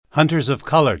Hunters of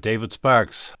Color, David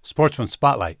Sparks, Sportsman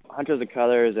Spotlight. Hunters of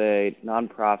Color is a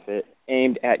nonprofit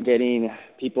aimed at getting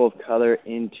people of color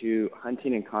into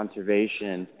hunting and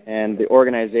conservation. And the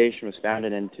organization was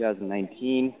founded in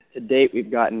 2019. To date,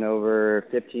 we've gotten over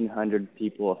 1,500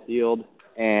 people afield,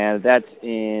 and that's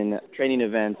in training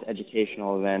events,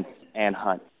 educational events, and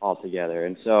hunt altogether.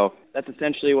 And so that's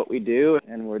essentially what we do,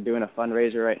 and we're doing a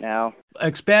fundraiser right now.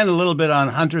 Expand a little bit on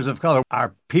Hunters of Color.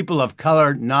 Are people of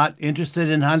color not interested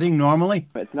in hunting normally?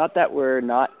 It's not that we're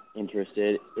not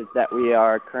interested, it's that we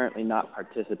are currently not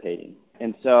participating.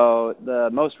 And so the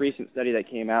most recent study that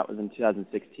came out was in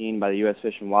 2016 by the U.S.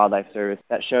 Fish and Wildlife Service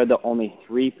that showed that only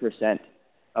 3%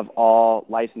 of all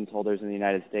license holders in the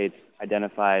United States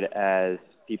identified as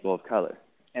people of color.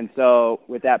 And so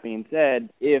with that being said,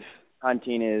 if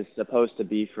hunting is supposed to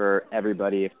be for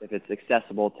everybody, if it's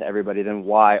accessible to everybody, then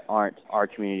why aren't our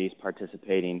communities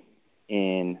participating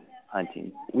in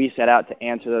hunting? We set out to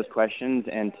answer those questions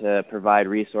and to provide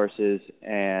resources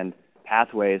and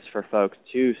pathways for folks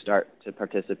to start to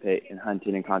participate in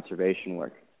hunting and conservation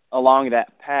work. Along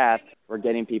that path, we're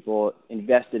getting people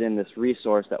invested in this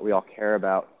resource that we all care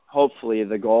about. Hopefully,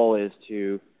 the goal is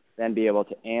to then be able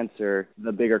to answer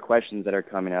the bigger questions that are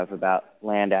coming up about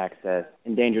land access,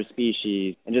 endangered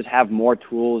species, and just have more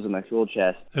tools in the tool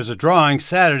chest. There's a drawing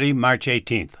Saturday, March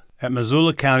 18th at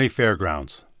Missoula County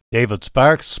Fairgrounds. David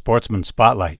Sparks, Sportsman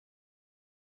Spotlight.